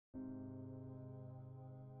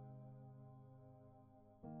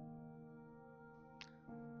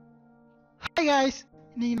Hi guys,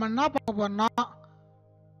 இன்னைக்கு நம்ம என்ன பார்க்க போறோம்னா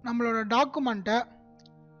நம்மளோட டாக்குமெண்ட்டை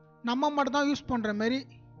நம்ம மட்டும் தான் யூஸ் பண்ணுற மாதிரி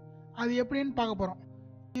அது எப்படின்னு பார்க்க போகிறோம்.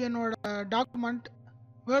 இது என்னோட டாக்குமெண்ட்,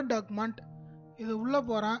 வேர்ட் டாக்குமெண்ட். இது உள்ளே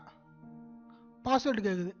போகிறேன், பாஸ்வேர்டு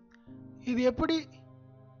கேட்குது. இது எப்படி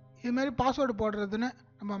இது மாதிரி பாஸ்வேர்டு போடுறதுன்னு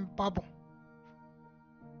நம்ம பார்ப்போம்.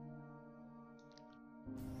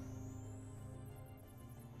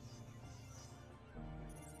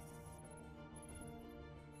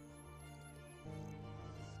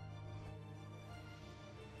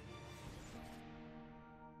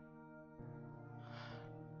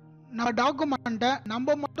 நம்ம டாக்குமெண்ட்டை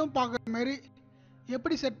நம்ம மட்டும் பார்க்குற மாதிரி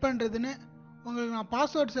எப்படி செட் பண்ணுறதுன்னு உங்களுக்கு நான்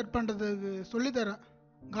பாஸ்வேர்டு செட் பண்ணுறதுக்கு சொல்லித்தரேன்.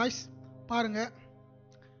 காய்ஸ் பாருங்கள்,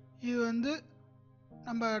 இது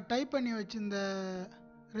நம்ம டைப் பண்ணி வச்சிருந்த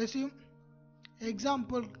ரெஸ்யூம்.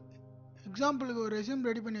 எக்ஸாம்பிளுக்கு ஒரு ரெஸ்யூம்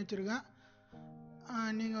ரெடி பண்ணி வச்சுருக்கேன்.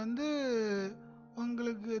 நீங்கள்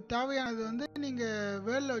உங்களுக்கு தேவையானது நீங்கள்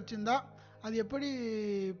வேர்டில் வச்சுருந்தா அது எப்படி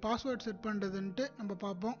பாஸ்வேர்டு செட் பண்ணுறதுன்ட்டு நம்ம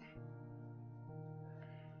பார்ப்போம்.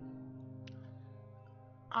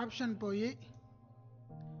 ஆப்ஷன் போய்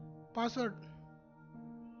பாஸ்வேர்ட்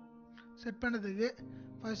செட் பண்ணுறதுக்கு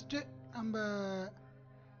ஃபஸ்ட்டு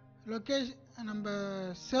நம்ம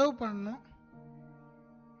சேவ் பண்ணணும்.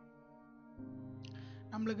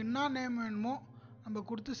 நம்மளுக்கு என்ன நேம் வேணுமோ நம்ம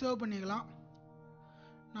கொடுத்து சேவ் பண்ணிக்கலாம்.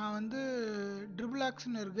 நான் ட்ரிபிள்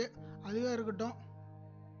இருக்குது, அதுவே இருக்கட்டும்.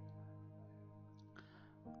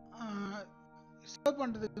 சேவ்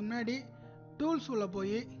பண்ணுறதுக்கு முன்னாடி டூல்ஸ் உள்ள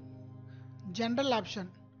போய் ஜென்ரல்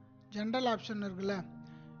ஆப்ஷன் இருக்குல்ல,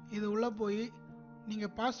 இது உள்ளே போய்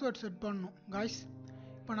நீங்கள் பாஸ்வேர்ட் செட் பண்ணணும். காய்ஸ்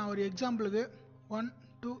இப்போ நான் ஒரு எக்ஸாம்பிளுக்கு 1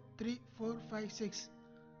 2 3 4 5 6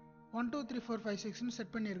 1 2 3 4 5 6ன்னு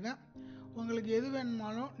செட் பண்ணியிருக்கேன். உங்களுக்கு எது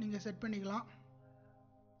வேணுமாலும் நீங்கள் செட் பண்ணிக்கலாம்.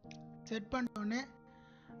 செட் பண்ணோடனே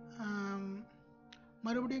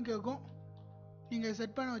மறுபடியும் கேட்கும். நீங்கள்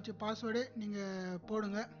செட் பண்ண வச்ச பாஸ்வேர்டு நீங்கள்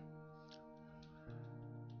போடுங்க.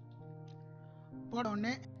 போட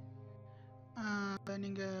உடனே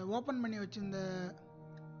நீங்கள் ஓப்பன் பண்ணி வச்சிருந்த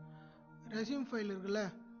ரெஸ்யூம் ஃபைல் இருக்குல்ல,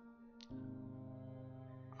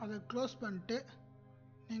 அதை க்ளோஸ் பண்ணிட்டு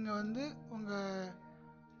நீங்கள்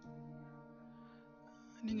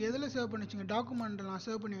எதில் சேவ் பண்ணி வச்சிங்க, டாக்குமெண்ட்டில் நான்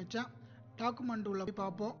சேவ் பண்ணி வச்சேன். டாக்குமெண்ட் உள்ள போய்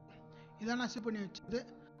பார்ப்போம். இதான் நான் சேவ் பண்ணி வச்சது.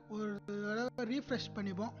 ஒரு தடவை ரீஃப்ரெஷ்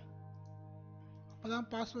பண்ணிப்போம், அப்போ தான்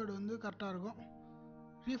பாஸ்வேர்டு கரெக்டாக இருக்கும்.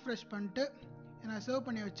 ரீஃப்ரெஷ் பண்ணிட்டு நான் சேவ்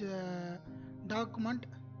பண்ணி வச்ச டாக்குமெண்ட்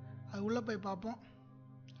அது உள்ளே போய் பார்ப்போம்.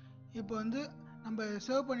 இப்போ நம்ம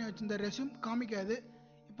சேவ் பண்ணி வச்சிருந்த ரெஸ்யூம் காமிக்காது.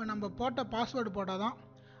 இப்போ நம்ம போட்ட பாஸ்வேர்டு போட்டால் தான்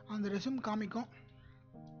அந்த ரெஸ்யூம் காமிக்கும்.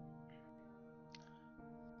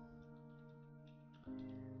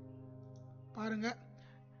 பாருங்கள்,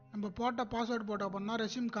 நம்ம போட்ட பாஸ்வேர்டு போட்ட அப்புறம் தான்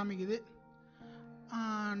ரெஸ்யூம் காமிக்குது.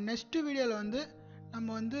 நெக்ஸ்ட் வீடியோவில்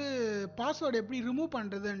நம்ம பாஸ்வேர்டு எப்படி ரிமூவ்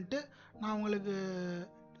பண்ணுறதுன்ட்டு நான் உங்களுக்கு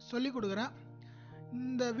சொல்லி கொடுக்குறேன்.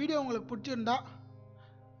 இந்த வீடியோ உங்களுக்கு பிடிச்சிருந்தா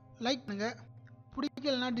லைக் பண்ணுங்கள்,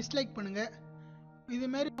 பிடிக்கலனா டிஸ்லைக் பண்ணுங்கள்.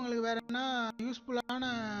 இதுமாரி உங்களுக்கு வேறு என்ன யூஸ்ஃபுல்லான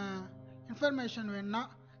இன்ஃபர்மேஷன் வேணுன்னா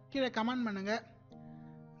கீழே கமெண்ட் பண்ணுங்கள்.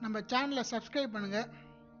 நம்ம சேனலை சப்ஸ்கிரைப் பண்ணுங்கள்.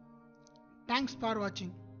 தேங்க்ஸ் ஃபார்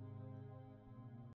வாட்சிங்.